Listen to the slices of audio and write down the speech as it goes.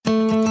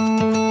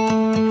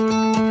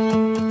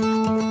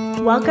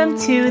Welcome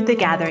to The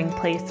Gathering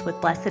Place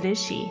with Blessed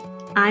Is She.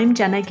 I'm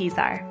Jenna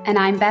Gizar. And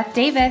I'm Beth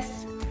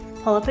Davis.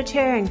 Pull up a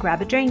chair and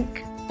grab a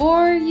drink.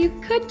 Or you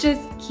could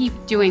just keep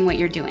doing what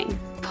you're doing.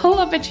 Pull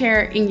up a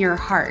chair in your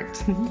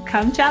heart.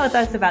 Come chat with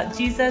us about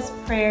Jesus,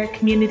 prayer,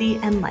 community,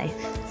 and life.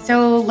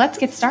 So let's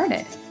get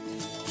started.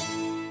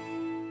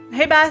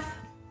 Hey, Beth.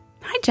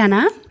 Hi,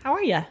 Jenna. How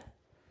are you?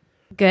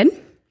 Good.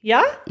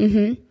 Yeah?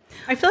 Mm-hmm.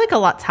 I feel like a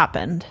lot's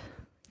happened.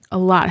 A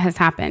lot has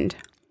happened.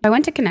 I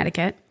went to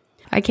Connecticut.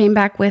 I came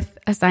back with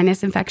a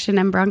sinus infection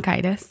and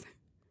bronchitis.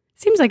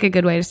 Seems like a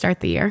good way to start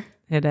the year.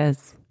 It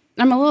is.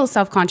 I'm a little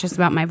self-conscious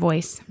about my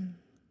voice.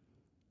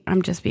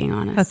 I'm just being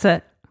honest. That's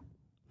it.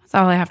 That's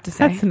all I have to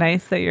say. That's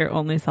nice that you're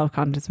only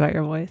self-conscious about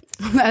your voice.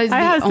 I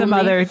have some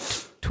other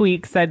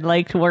tweaks I'd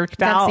like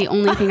worked out. That's the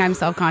only thing I'm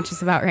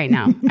self-conscious about right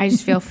now. I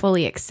just feel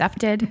fully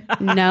accepted,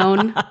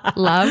 known,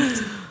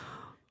 loved.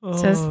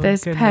 Just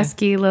this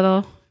pesky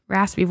little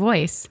raspy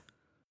voice.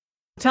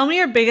 Tell me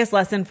your biggest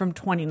lesson from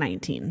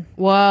 2019.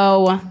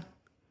 Whoa.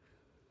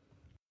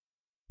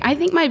 I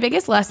think my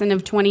biggest lesson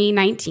of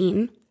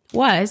 2019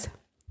 was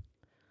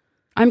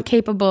I'm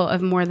capable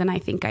of more than I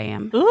think I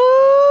am.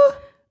 Ooh.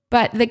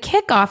 But the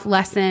kickoff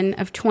lesson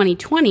of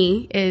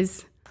 2020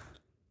 is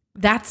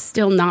that's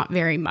still not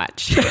very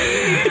much.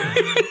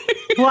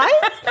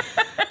 What?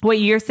 What,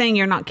 you're saying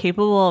you're not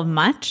capable of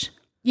much?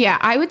 Yeah,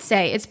 I would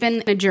say it's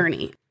been a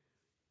journey.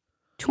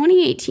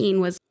 2018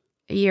 was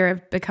a year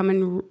of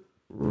becoming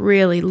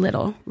really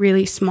little,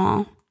 really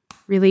small,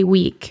 really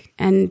weak,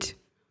 and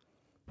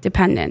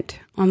dependent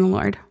on the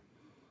Lord.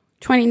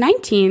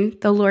 2019,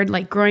 the Lord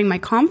growing my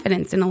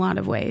confidence in a lot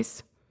of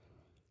ways.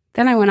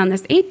 Then I went on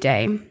this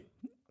 8-day,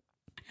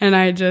 and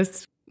I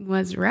just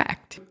was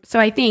wrecked. So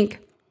I think,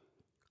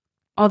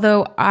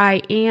 although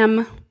I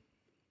am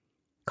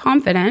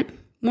confident,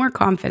 more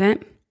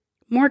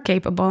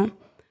capable,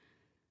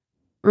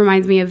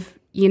 reminds me of,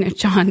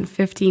 John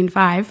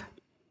 15:5.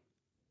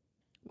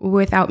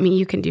 Without me,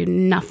 you can do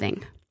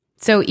nothing.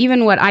 So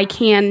even what I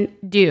can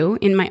do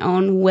in my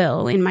own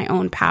will, in my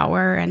own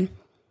power, and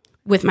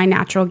with my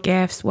natural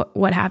gifts,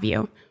 what have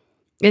you,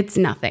 it's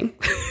nothing.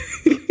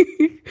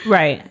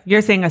 Right.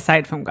 You're saying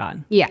aside from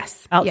God.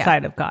 Yes.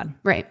 Outside of God.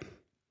 Right.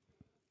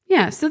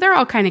 Yeah. So they're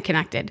all kind of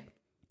connected.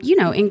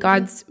 In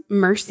God's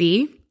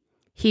mercy,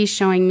 he's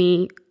showing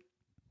me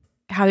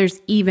how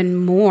there's even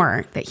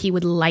more that he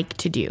would like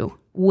to do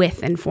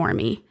with and for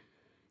me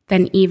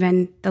than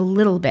even the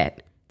little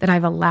bit that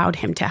I've allowed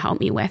him to help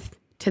me with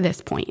to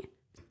this point.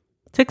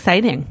 It's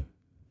exciting.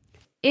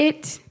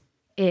 It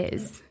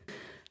is.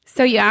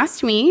 So you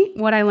asked me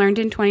what I learned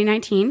in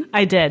 2019.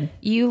 I did.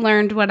 You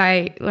learned what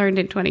I learned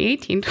in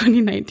 2018,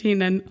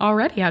 2019, and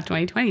already how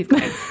 2020 is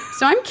going.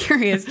 So I'm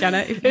curious,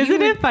 Jenna.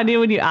 Isn't it funny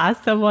when you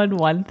ask someone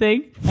one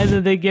thing and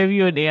then they give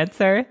you an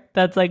answer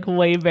that's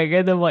way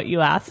bigger than what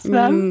you asked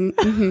them?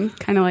 Mm-hmm.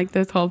 Kind of like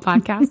this whole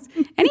podcast.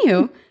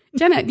 Anywho,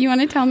 Jenna, do you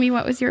want to tell me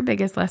what was your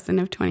biggest lesson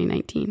of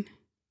 2019?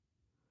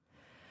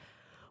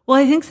 Well,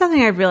 I think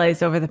something I've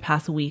realized over the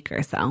past week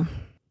or so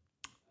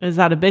is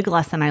that a big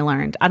lesson I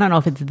learned. I don't know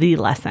if it's the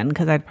lesson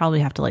because I'd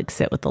probably have to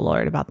sit with the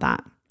Lord about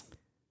that.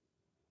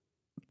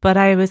 But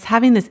I was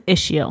having this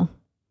issue.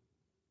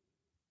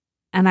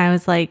 And I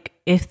was like,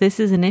 if this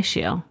is an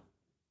issue,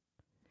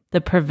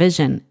 the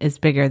provision is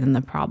bigger than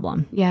the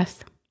problem.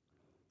 Yes.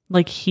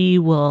 He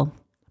will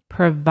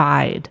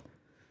provide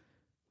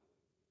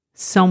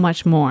so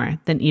much more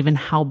than even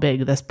how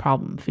big this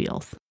problem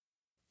feels.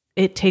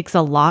 It takes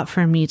a lot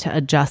for me to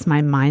adjust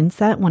my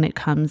mindset when it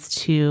comes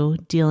to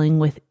dealing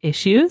with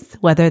issues,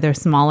 whether they're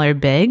small or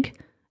big.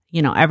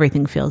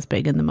 Everything feels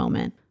big in the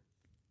moment.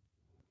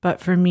 But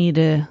for me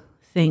to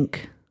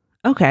think,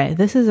 okay,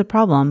 this is a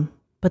problem,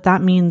 but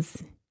that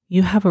means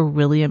you have a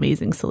really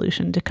amazing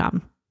solution to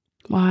come.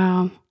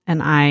 Wow.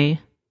 And I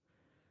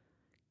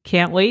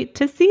can't wait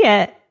to see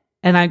it.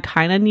 And I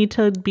kind of need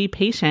to be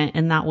patient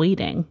in that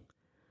waiting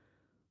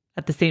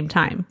at the same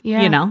time.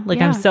 Yeah.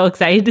 I'm so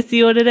excited to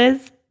see what it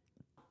is.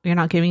 You're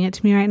not giving it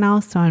to me right now,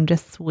 so I'm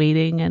just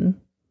waiting and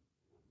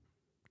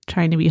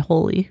trying to be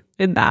holy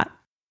in that.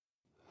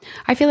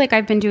 I feel like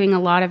I've been doing a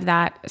lot of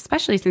that,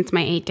 especially since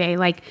my 8-day,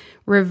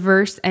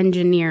 reverse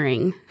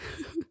engineering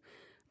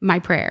my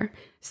prayer.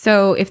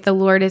 So if the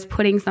Lord is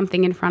putting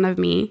something in front of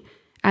me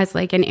as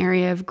an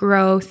area of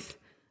growth,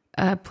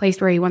 a place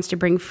where he wants to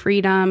bring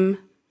freedom,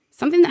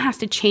 something that has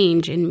to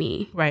change in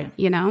me. Right.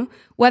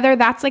 Whether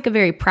that's a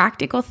very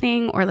practical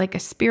thing or a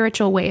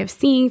spiritual way of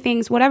seeing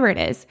things, whatever it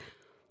is.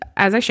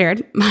 As I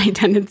shared, my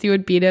tendency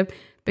would be to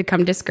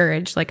become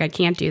discouraged. I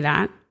can't do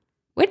that,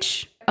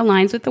 which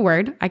aligns with the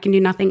word. I can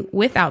do nothing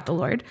without the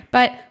Lord.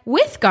 But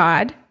with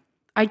God,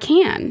 I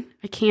can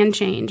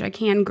change. I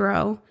can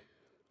grow.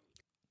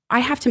 I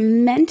have to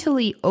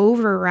mentally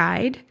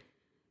override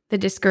the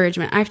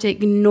discouragement. I have to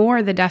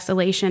ignore the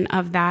desolation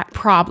of that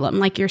problem,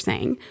 like you're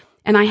saying.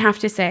 And I have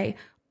to say,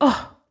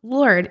 oh,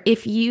 Lord,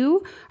 if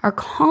you are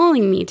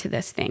calling me to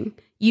this thing,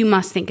 you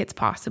must think it's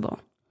possible.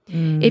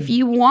 If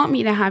you want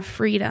me to have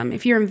freedom,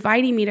 if you're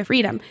inviting me to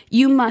freedom,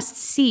 you must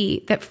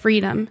see that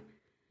freedom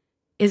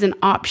is an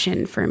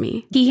option for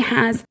me. He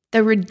has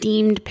the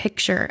redeemed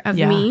picture of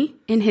me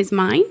in his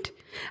mind.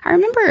 I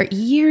remember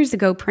years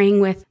ago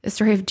praying with the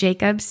story of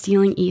Jacob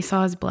stealing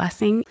Esau's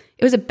blessing.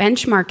 It was a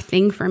benchmark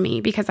thing for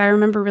me because I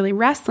remember really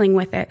wrestling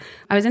with it.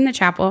 I was in the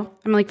chapel.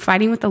 I'm like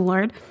fighting with the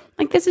Lord.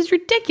 Like, this is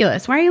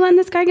ridiculous. Why are you letting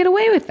this guy get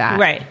away with that?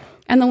 Right.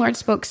 And the Lord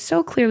spoke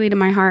so clearly to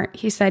my heart.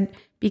 He said,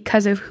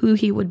 because of who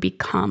he would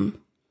become,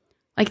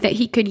 like that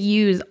he could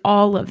use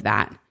all of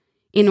that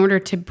in order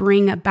to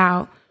bring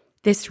about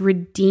this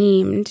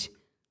redeemed,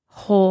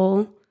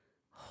 whole,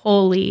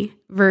 holy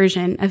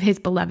version of his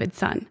beloved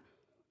son.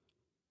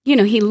 You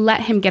know, he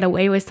let him get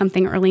away with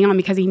something early on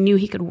because he knew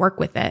he could work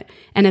with it.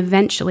 And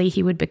eventually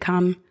he would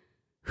become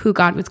who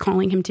God was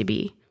calling him to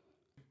be.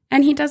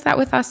 And he does that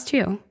with us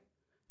too.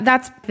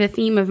 That's the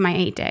theme of my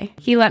 8-day.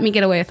 He let me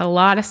get away with a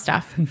lot of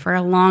stuff for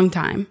a long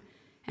time.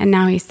 And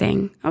now he's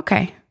saying,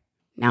 okay,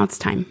 now it's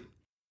time.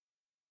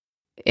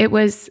 It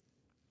was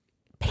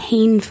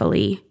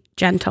painfully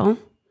gentle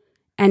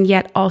and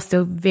yet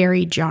also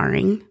very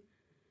jarring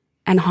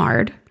and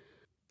hard.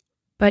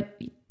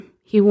 But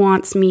he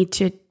wants me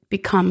to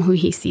become who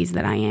he sees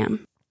that I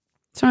am.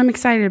 So I'm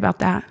excited about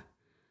that.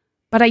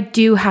 But I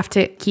do have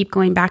to keep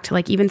going back to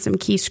like even some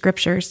key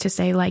scriptures to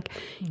say like,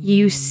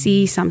 you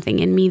see something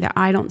in me that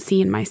I don't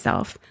see in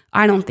myself.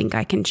 I don't think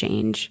I can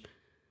change.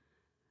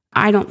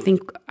 I don't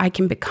think I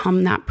can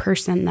become that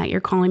person that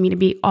you're calling me to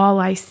be. All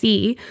I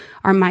see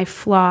are my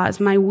flaws,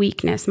 my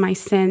weakness, my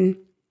sin.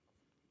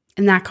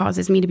 And that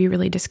causes me to be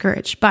really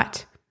discouraged.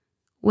 But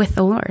with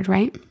the Lord,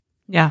 right?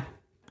 Yeah.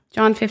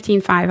 John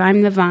 15:5,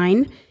 I'm the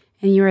vine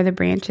and you are the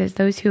branches.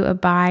 Those who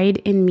abide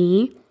in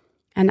me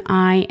and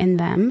I in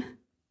them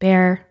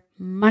bear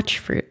much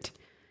fruit,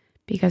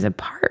 because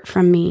apart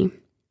from me,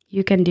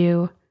 you can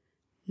do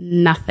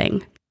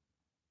nothing.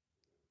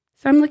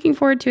 So I'm looking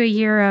forward to a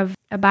year of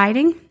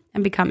abiding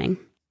and becoming.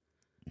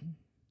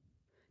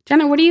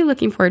 Jenna, what are you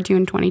looking forward to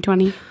in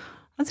 2020?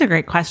 That's a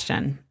great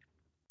question.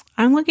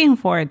 I'm looking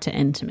forward to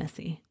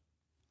intimacy.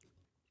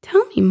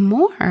 Tell me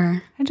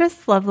more. I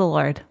just love the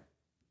Lord.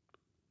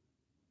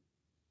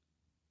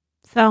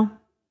 So,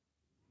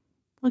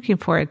 looking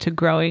forward to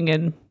growing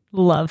in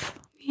love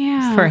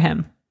for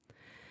him.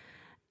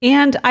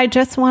 And I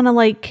just want to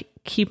like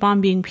keep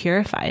on being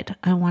purified.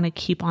 I want to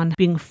keep on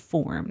being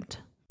formed.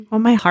 I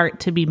want my heart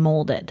to be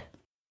molded.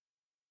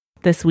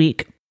 This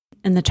week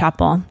in the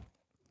chapel,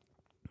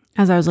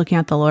 as I was looking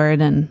at the Lord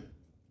and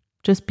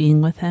just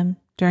being with him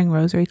during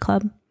Rosary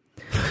Club.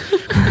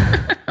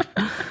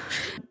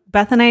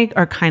 Beth and I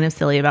are kind of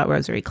silly about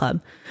Rosary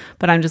Club,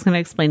 but I'm just going to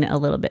explain it a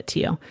little bit to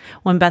you.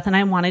 When Beth and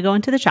I want to go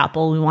into the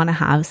chapel, we want to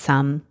have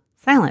some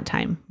silent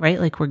time, right?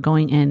 Like we're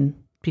going in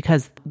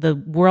because the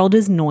world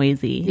is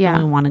noisy. Yeah.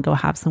 And we want to go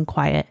have some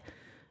quiet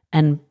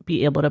and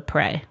be able to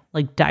pray,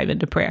 like dive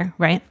into prayer,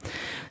 right?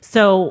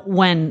 So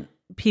when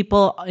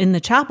people in the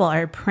chapel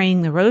are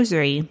praying the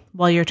rosary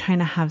while you're trying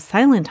to have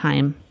silent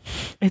time,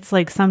 it's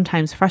like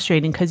sometimes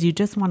frustrating because you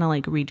just want to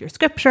like read your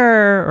scripture,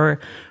 or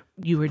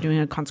you were doing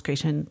a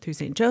consecration through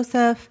St.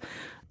 Joseph,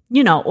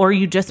 you know, or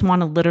you just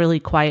want to literally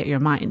quiet your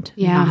mind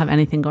and not have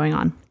anything going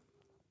on.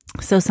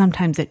 So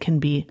sometimes it can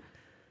be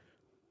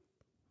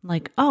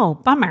like, oh,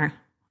 bummer.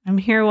 I'm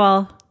here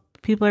while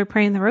people are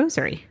praying the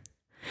rosary.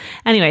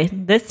 Anyway,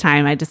 this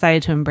time I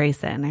decided to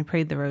embrace it and I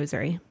prayed the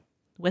rosary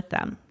with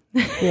them.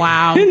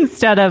 Wow.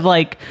 Instead of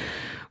like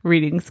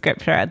reading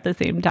scripture at the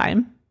same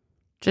time.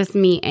 Just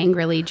me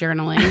angrily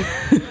journaling,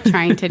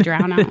 trying to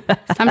drown out.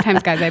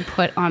 Sometimes, guys, I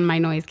put on my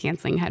noise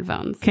canceling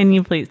headphones. Can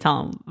you please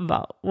tell them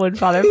about when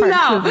Father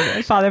Parks was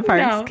in? Father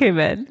Parks came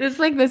in? It's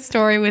like the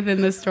story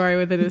within the story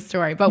within a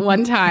story. But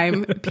one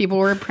time, people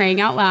were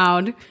praying out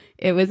loud.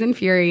 It was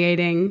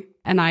infuriating.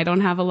 And I don't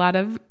have a lot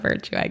of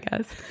virtue, I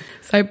guess.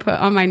 So I put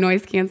on my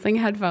noise canceling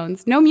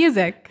headphones. No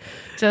music,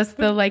 just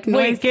the like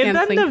noise canceling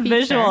feature. Give them the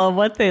visual of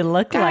what they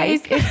look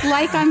Guys, like. It's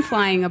like I'm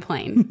flying a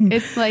plane.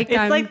 It's like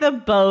like the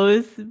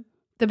Bose,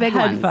 the big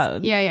headphones.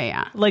 Ones.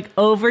 Yeah. Like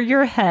over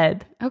your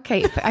head.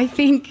 Okay, I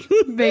think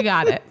they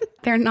got it.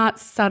 They're not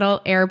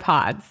subtle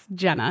AirPods,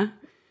 Jenna.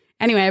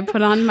 Anyway, I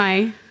put on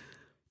my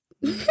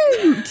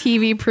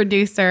TV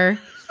producer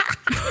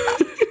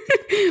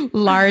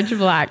large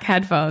black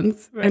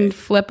headphones and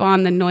flip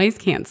on the noise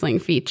canceling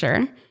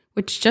feature,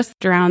 which just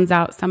drowns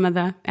out some of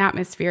the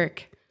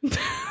atmospheric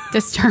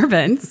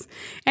disturbance.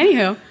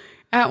 Anywho,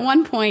 at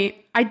one point,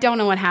 I don't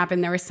know what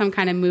happened. There was some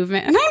kind of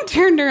movement and I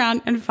turned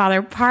around and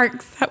Father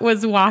Parks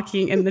was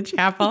walking in the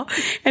chapel.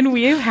 And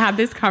we have had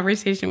this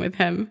conversation with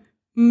him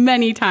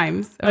many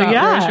times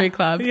about Rosary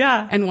Club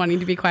and wanting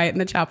to be quiet in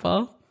the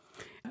chapel.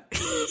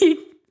 He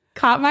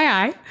caught my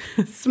eye,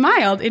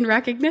 smiled in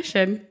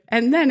recognition,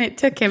 and then it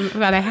took him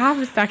about a half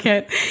a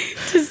second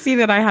to see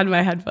that I had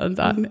my headphones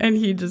on, and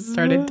he just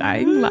started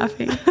dying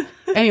laughing.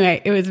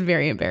 Anyway, it was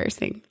very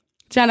embarrassing.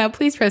 Jenna,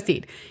 please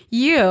proceed.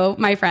 You,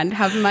 my friend,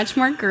 have much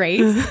more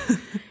grace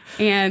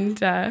and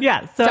so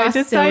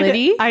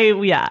docility.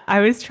 I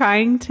was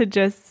trying to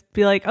just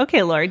be like,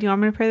 okay, Lord, you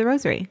want me to pray the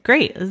rosary?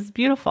 Great, this is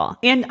beautiful.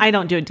 And I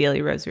don't do a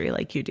daily rosary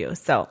like you do,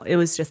 so it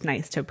was just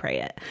nice to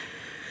pray it.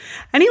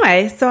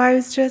 Anyway, so I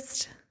was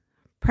just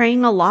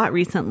praying a lot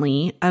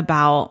recently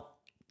about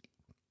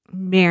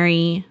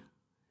Mary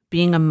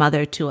being a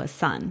mother to a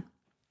son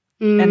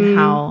and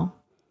how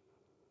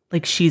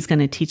like she's going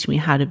to teach me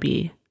how to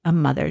be a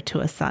mother to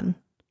a son.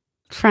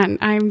 Friend,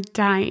 I'm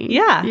dying.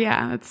 Yeah.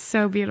 Yeah, that's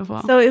so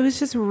beautiful. So it was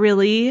just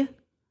really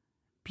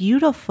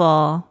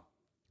beautiful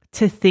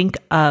to think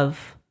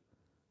of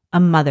a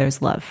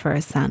mother's love for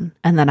a son.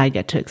 And then I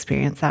get to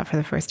experience that for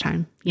the first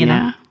time, you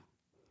know?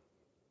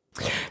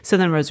 So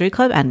then Rosary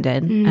Club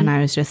ended and I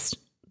was just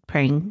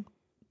praying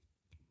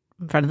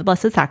in front of the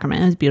Blessed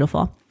Sacrament. It was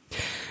beautiful.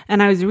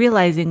 And I was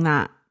realizing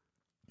that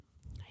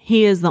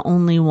he is the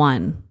only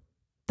one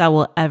that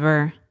will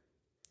ever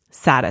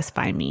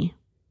satisfy me.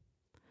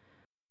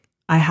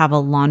 I have a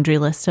laundry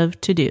list of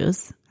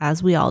to-dos,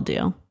 as we all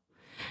do.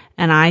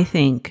 And I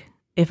think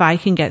if I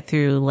can get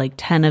through like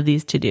 10 of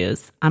these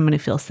to-dos, I'm going to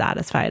feel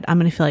satisfied. I'm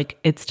going to feel like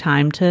it's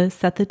time to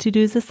set the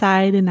to-dos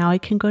aside and now I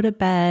can go to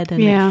bed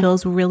and it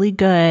feels really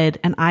good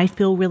and I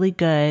feel really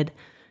good,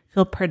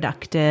 feel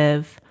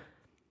productive.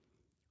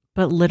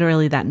 But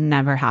literally that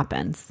never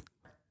happens.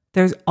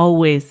 There's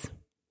always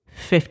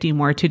 50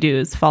 more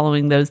to-dos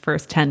following those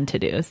first 10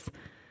 to-dos.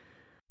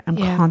 I'm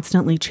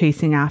constantly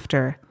chasing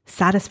after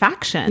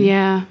satisfaction.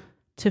 Yeah.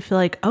 To feel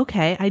like,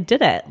 okay, I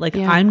did it. Like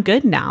I'm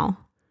good now.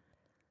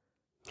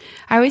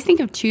 I always think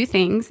of two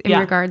things in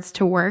regards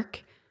to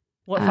work.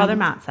 What Father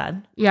Matt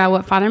said. Yeah,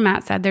 what Father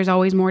Matt said. There's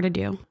always more to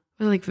do.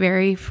 It was like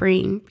very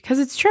freeing because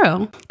it's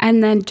true.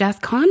 And then Jess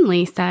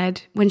Conley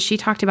said when she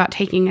talked about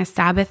taking a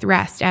Sabbath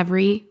rest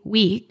every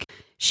week,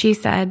 she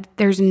said,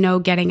 there's no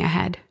getting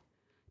ahead.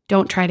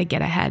 Don't try to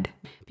get ahead.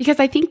 Because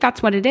I think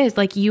that's what it is.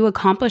 Like you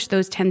accomplished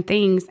those 10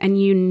 things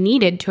and you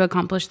needed to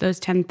accomplish those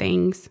 10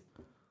 things.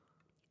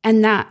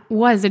 And that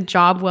was a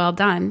job well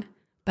done.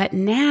 But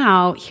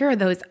now here are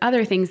those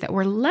other things that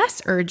were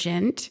less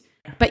urgent,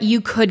 but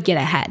you could get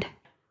ahead.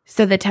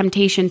 So the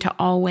temptation to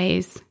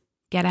always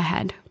get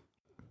ahead.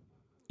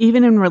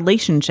 Even in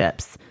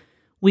relationships,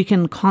 we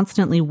can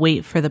constantly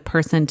wait for the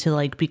person to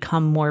like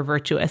become more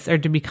virtuous or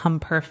to become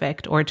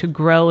perfect or to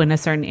grow in a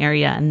certain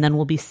area. And then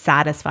we'll be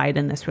satisfied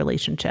in this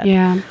relationship.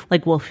 Yeah.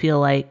 Like we'll feel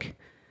like,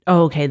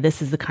 oh, okay,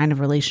 this is the kind of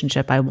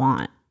relationship I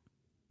want.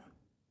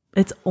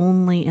 It's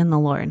only in the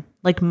Lord.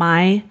 Like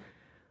my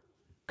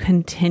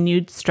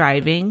continued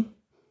striving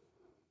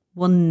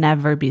will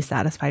never be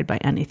satisfied by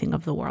anything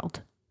of the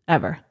world,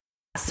 ever.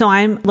 So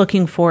I'm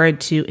looking forward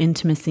to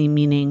intimacy,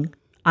 meaning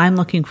I'm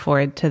looking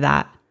forward to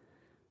that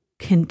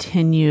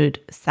continued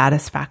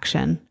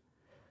satisfaction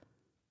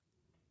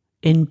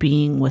in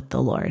being with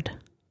the Lord.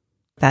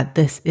 That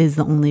this is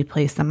the only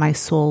place that my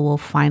soul will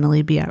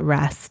finally be at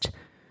rest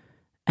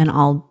and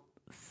I'll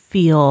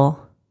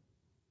feel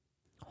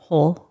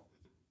whole.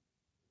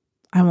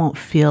 I won't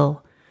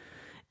feel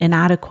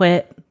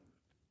inadequate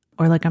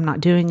or like I'm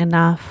not doing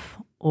enough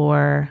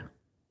or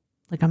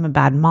like I'm a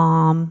bad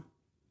mom.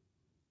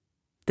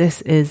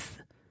 This is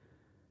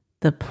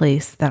the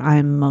place that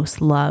I'm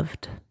most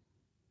loved.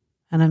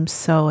 And I'm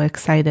so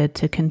excited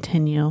to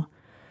continue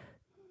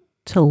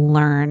to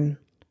learn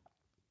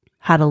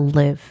how to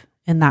live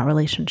in that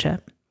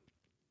relationship.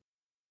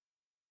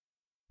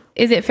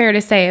 Is it fair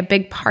to say a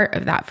big part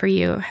of that for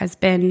you has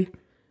been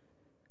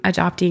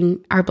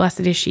adopting our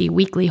Blessed Is She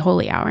weekly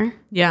holy hour?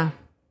 Yeah.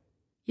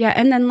 Yeah.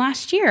 And then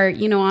last year,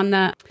 you know, on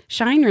the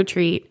Shine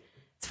retreat,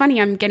 it's funny,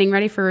 I'm getting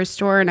ready for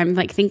Restore and I'm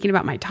like thinking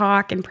about my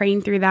talk and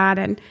praying through that.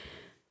 And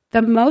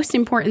the most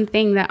important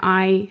thing that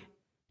I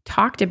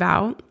talked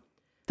about,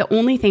 the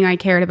only thing I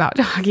cared about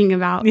talking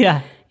about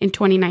in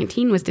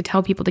 2019 was to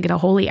tell people to get a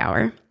holy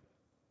hour.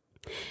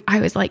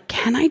 I was like,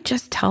 can I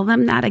just tell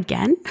them that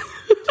again?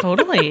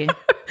 Totally.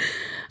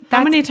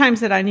 How many times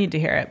did I need to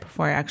hear it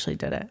before I actually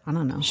did it? I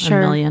don't know. Sure.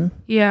 A million.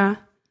 Yeah.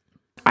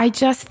 I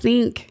just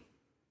think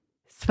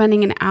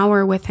spending an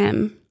hour with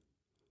him,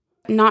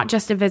 not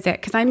just a visit,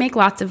 because I make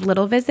lots of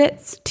little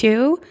visits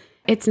too.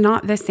 It's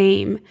not the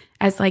same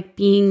as like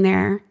being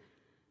there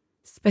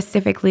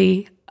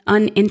specifically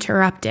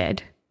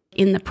uninterrupted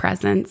in the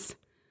presence.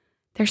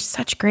 There's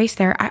such grace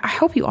there. I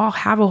hope you all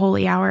have a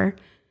holy hour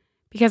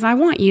because I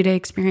want you to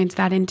experience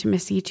that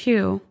intimacy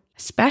too,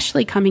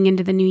 especially coming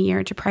into the new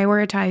year to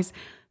prioritize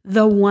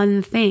the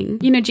one thing.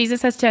 You know,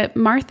 Jesus says to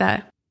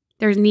Martha,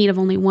 there's need of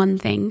only one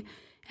thing,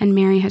 and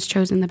Mary has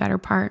chosen the better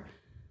part.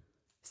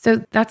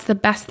 So that's the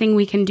best thing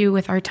we can do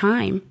with our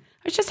time.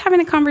 I was just having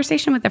a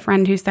conversation with a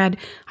friend who said,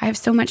 I have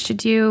so much to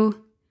do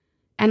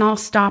and I'll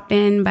stop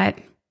in, but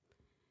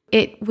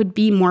it would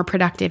be more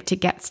productive to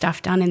get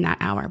stuff done in that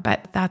hour.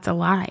 But that's a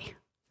lie.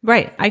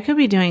 Right. I could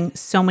be doing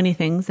so many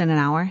things in an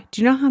hour.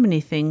 Do you know how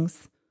many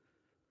things?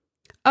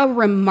 A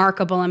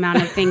remarkable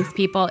amount of things,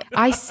 people.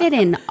 I sit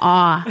in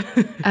awe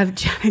of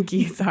Jenna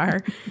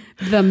Guizar,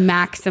 the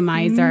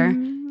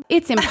maximizer.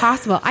 It's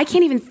impossible. I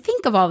can't even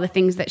think of all the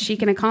things that she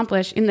can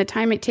accomplish in the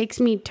time it takes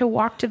me to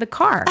walk to the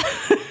car.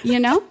 You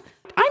know?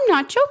 I'm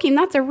not joking.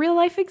 That's a real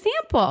life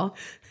example.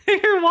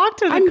 Your walk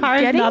to the car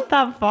is not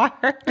that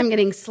far. I'm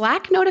getting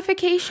Slack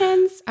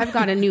notifications. I've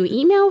got a new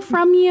email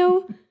from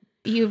you.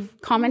 You've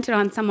commented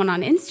on someone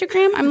on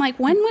Instagram. I'm like,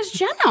 when was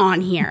Jenna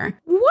on here?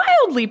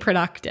 Wildly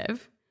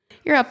productive.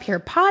 You're up here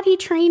potty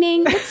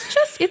training.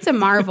 It's a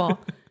marvel.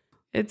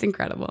 It's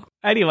incredible.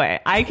 Anyway,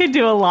 I could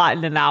do a lot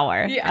in an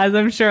hour, as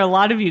I'm sure a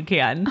lot of you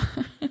can.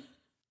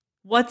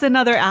 What's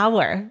another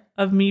hour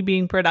of me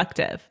being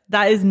productive?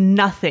 That is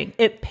nothing.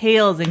 It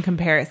pales in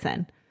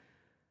comparison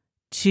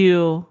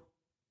to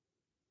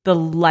the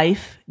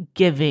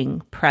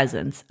life-giving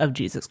presence of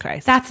Jesus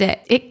Christ. That's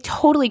it. It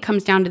totally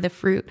comes down to the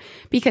fruit,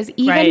 because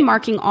even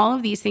marking all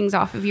of these things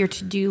off of your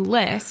to-do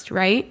list,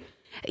 right?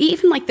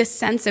 Even like the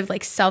sense of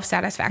like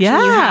self-satisfaction you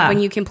have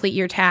when you complete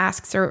your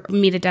tasks or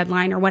meet a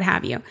deadline or what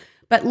have you.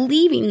 But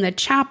leaving the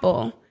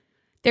chapel,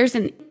 there's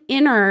an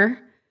inner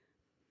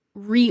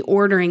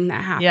reordering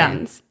that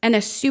happens and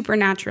a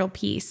supernatural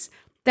peace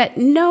that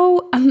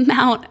no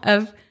amount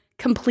of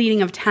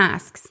completing of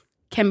tasks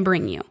can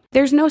bring you.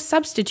 There's no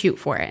substitute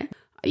for it.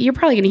 You're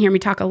probably going to hear me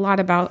talk a lot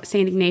about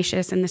St.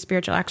 Ignatius and the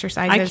spiritual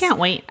exercises. I can't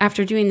wait.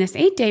 After doing this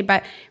 8-day,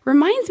 but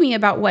reminds me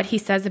about what he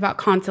says about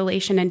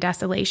consolation and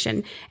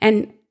desolation.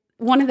 And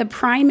one of the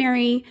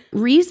primary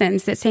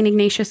reasons that St.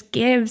 Ignatius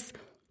gives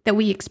that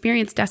we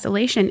experience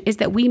desolation is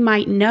that we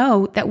might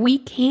know that we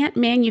can't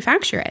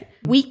manufacture it.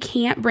 We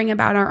can't bring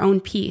about our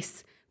own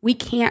peace. We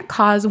can't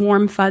cause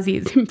warm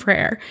fuzzies in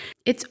prayer.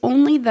 It's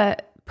only the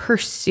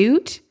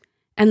pursuit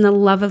and the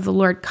love of the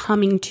Lord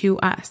coming to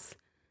us.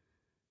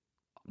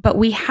 But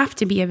we have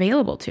to be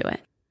available to it.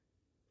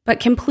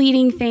 But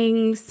completing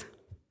things,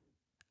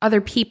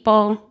 other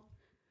people,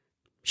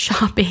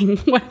 shopping,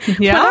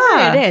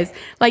 whatever it is,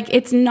 like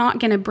it's not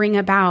going to bring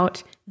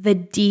about the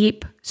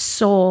deep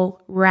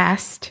soul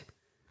rest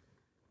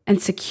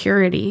and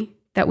security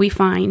that we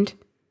find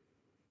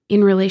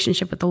in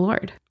relationship with the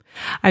Lord.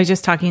 I was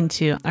just talking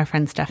to our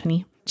friend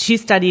Stephanie. She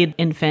studied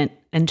infant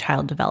and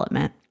child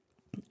development,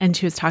 and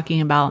she was talking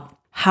about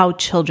how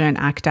children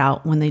act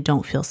out when they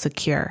don't feel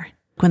secure,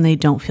 when they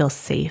don't feel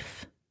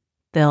safe.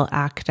 They'll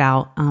act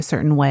out a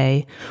certain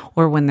way,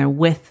 or when they're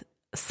with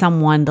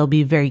someone, they'll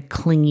be very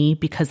clingy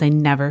because they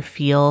never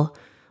feel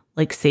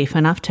like safe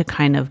enough to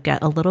kind of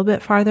get a little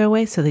bit farther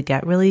away. So they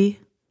get really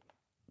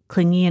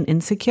clingy and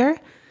insecure.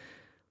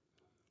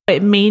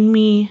 It made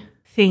me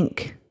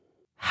think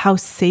how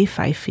safe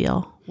I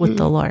feel with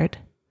the Lord.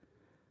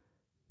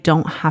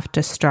 Don't have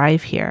to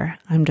strive here.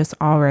 I'm just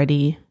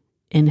already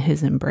in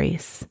his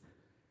embrace.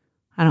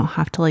 I don't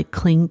have to like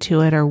cling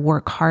to it or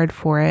work hard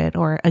for it.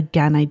 Or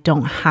again, I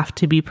don't have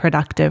to be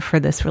productive for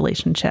this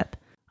relationship.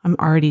 I'm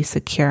already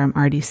secure. I'm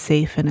already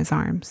safe in his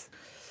arms.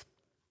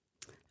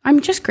 I'm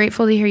just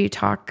grateful to hear you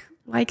talk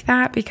like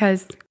that,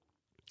 because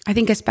I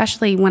think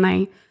especially when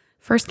I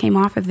first came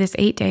off of this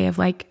 8-day of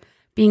like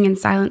being in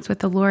silence with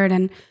the Lord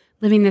and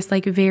living this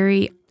like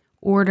very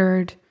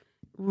ordered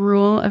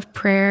rule of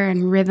prayer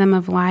and rhythm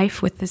of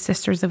life with the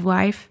Sisters of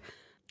Life,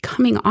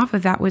 coming off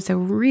of that was a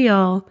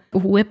real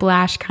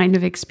whiplash kind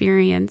of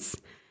experience.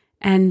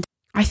 And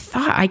I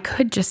thought I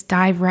could just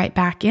dive right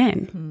back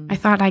in. I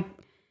thought I,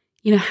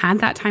 had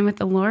that time with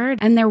the Lord.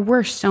 And there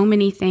were so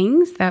many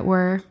things that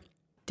were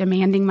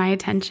demanding my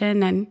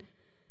attention and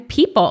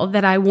people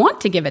that I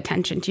want to give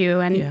attention to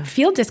and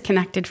feel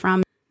disconnected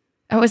from.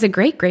 It was a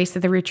great grace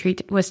of the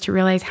retreat was to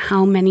realize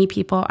how many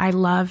people I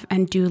love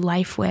and do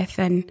life with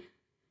and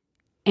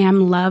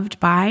am loved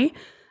by.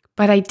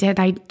 But I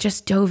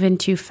just dove in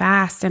too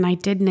fast, and I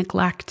did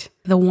neglect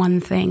the one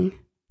thing.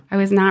 I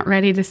was not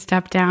ready to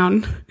step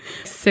down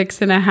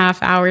 6.5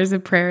 hours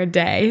of prayer a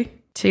day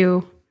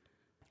to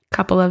a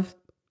couple of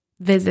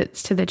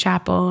visits to the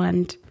chapel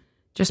and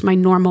just my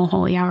normal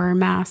holy hour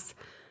mass.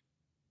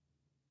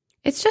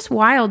 It's just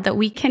wild that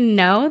we can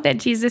know that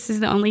Jesus is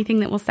the only thing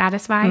that will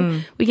satisfy.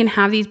 We can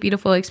have these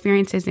beautiful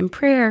experiences in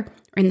prayer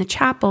or in the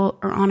chapel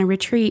or on a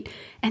retreat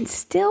and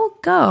still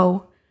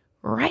go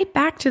right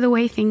back to the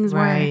way things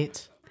were.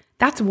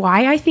 That's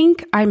why I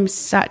think I'm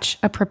such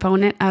a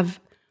proponent of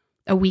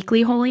a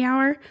weekly holy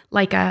hour,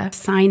 like a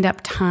signed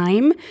up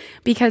time,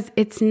 because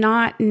it's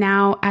not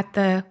now at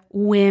the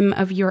whim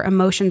of your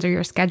emotions or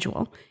your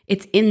schedule.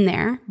 It's in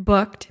there,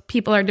 booked.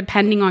 People are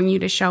depending on you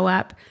to show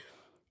up.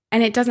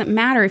 And it doesn't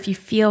matter if you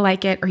feel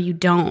like it or you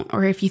don't,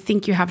 or if you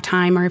think you have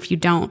time or if you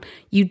don't,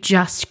 you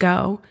just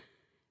go,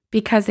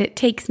 because it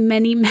takes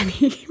many,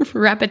 many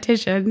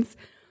repetitions.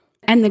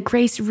 And the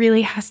grace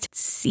really has to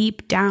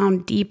seep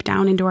down, deep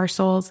down into our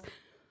souls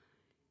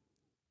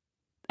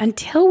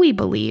until we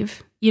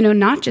believe,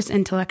 not just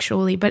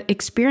intellectually, but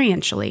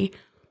experientially,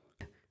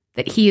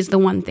 that he is the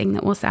one thing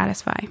that will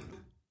satisfy.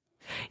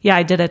 Yeah,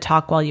 I did a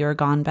talk while you were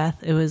gone,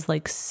 Beth. It was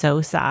like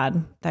so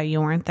sad that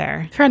you weren't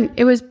there. Friend,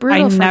 it was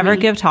brutal. I for never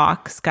me. give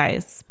talks,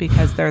 guys,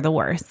 because they're the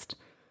worst.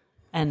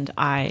 And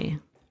I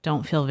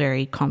don't feel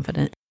very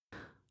confident.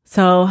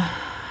 So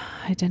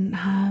I didn't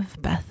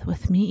have Beth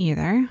with me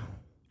either.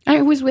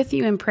 I was with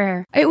you in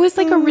prayer. It was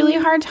like a really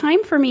hard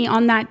time for me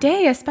on that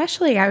day,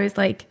 especially. I was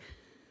like,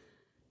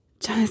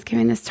 Jenna's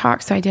giving this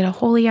talk. So I did a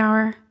holy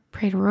hour,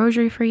 prayed a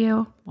rosary for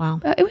you. Wow.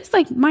 But it was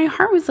like, my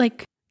heart was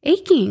like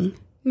aching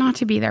not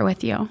to be there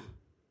with you.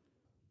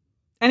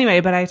 Anyway,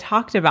 but I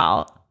talked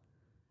about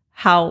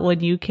how when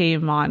you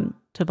came on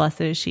to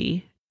Blessed Is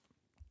She,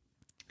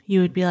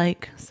 you would be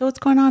like, so what's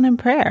going on in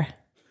prayer?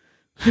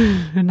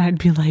 And I'd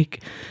be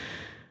like,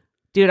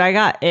 dude, I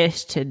got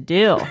ish to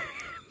do.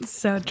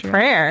 So true.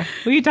 Prayer.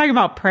 What are you talking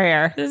about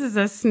prayer? This is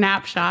a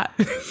snapshot.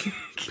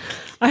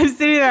 I'm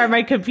sitting there on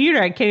my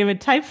computer. I can't even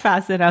type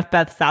fast enough.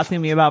 Beth's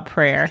asking me about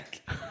prayer.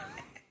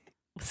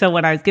 So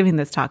when I was giving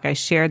this talk, I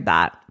shared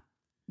that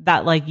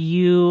like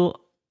you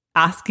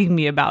asking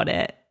me about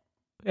it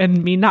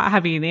and me not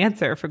having an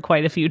answer for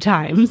quite a few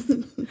times.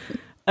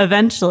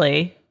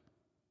 Eventually,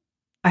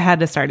 I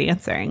had to start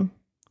answering,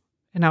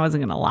 and I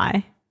wasn't going to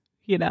lie,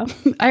 you know?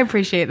 I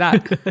appreciate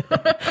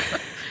that.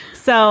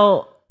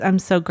 So I'm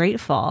so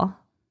grateful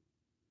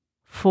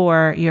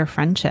for your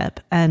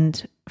friendship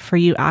and for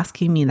you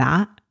asking me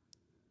that,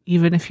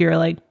 even if you're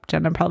like,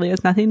 Jenna probably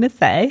has nothing to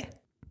say,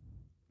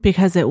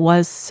 because it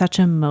was such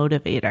a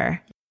motivator.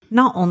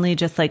 Not only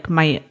just like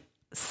my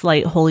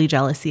slight holy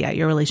jealousy at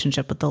your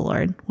relationship with the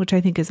Lord, which I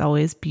think is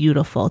always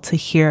beautiful to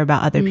hear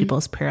about other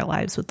people's prayer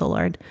lives with the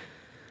Lord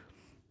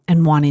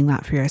and wanting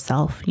that for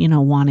yourself, you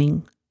know,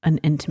 wanting an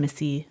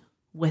intimacy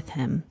with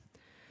him.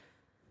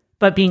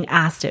 But being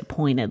asked it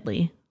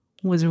pointedly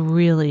was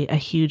really a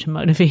huge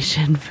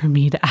motivation for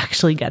me to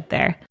actually get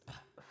there.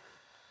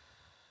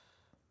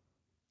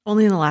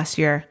 Only in the last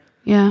year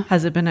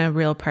has it been a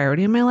real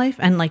priority in my life.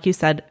 And like you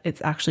said,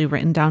 it's actually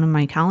written down in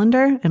my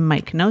calendar and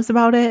Mike knows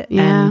about it.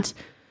 Yeah. And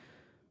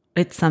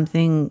it's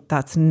something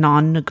that's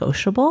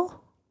non-negotiable.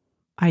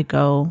 I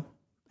go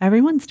every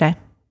Wednesday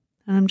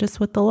and I'm just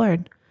with the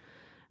Lord.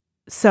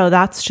 So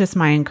that's just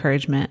my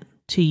encouragement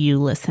to you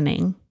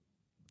listening,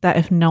 that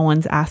if no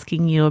one's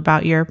asking you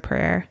about your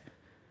prayer,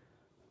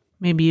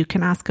 maybe you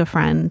can ask a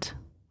friend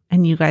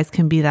and you guys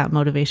can be that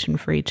motivation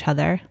for each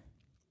other.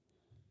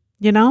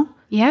 You know?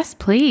 Yes,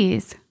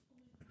 please.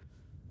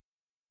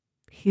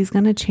 He's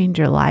going to change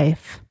your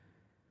life.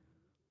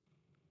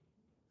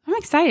 I'm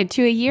excited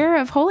to a year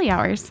of holy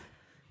hours.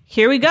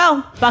 Here we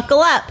go. Buckle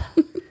up.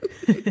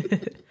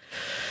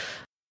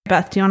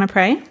 Beth, do you want to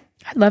pray?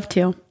 I'd love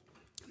to. In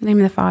the name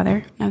of the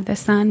Father, of the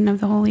Son, and of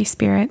the Holy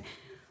Spirit.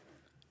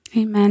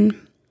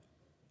 Amen.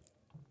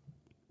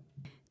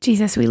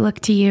 Jesus, we look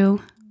to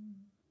you,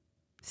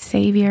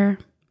 Savior,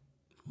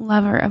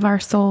 lover of our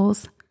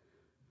souls.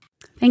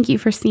 Thank you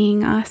for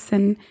seeing us,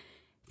 and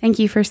thank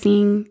you for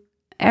seeing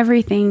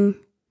everything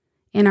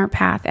in our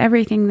path,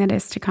 everything that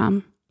is to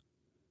come.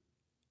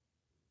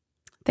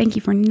 Thank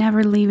you for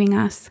never leaving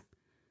us.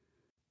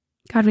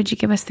 God, would you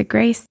give us the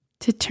grace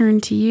to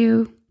turn to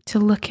you, to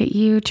look at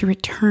you, to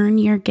return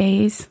your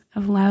gaze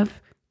of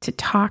love, to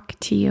talk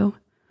to you.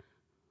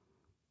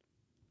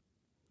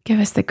 Give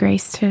us the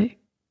grace to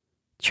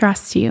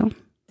trust you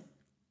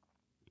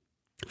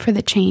for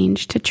the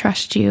change, to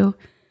trust you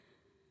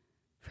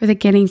for the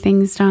getting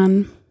things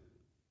done.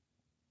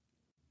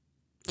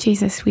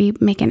 Jesus, we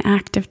make an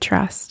act of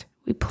trust.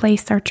 We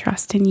place our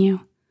trust in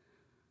you.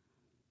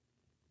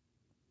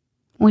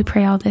 We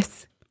pray all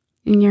this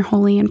in your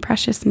holy and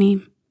precious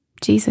name,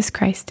 Jesus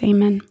Christ.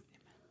 Amen.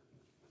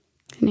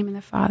 In the name of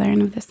the Father,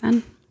 and of the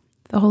Son,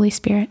 the Holy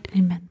Spirit.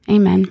 Amen.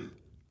 Amen.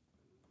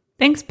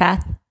 Thanks,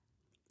 Beth.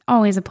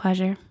 Always a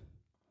pleasure.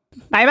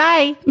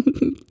 Bye-bye.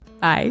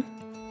 Bye.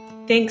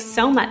 Thanks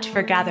so much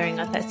for gathering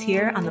with us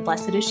here on the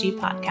Blessed Is She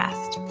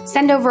podcast.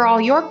 Send over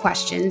all your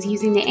questions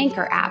using the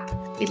Anchor app.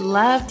 We'd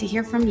love to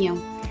hear from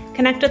you.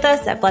 Connect with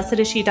us at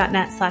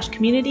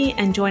blessedisshe.net/community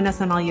and join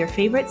us on all your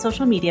favorite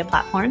social media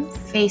platforms.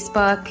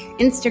 Facebook,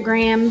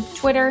 Instagram,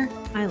 Twitter.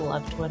 I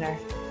love Twitter.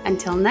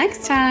 Until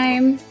next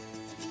time.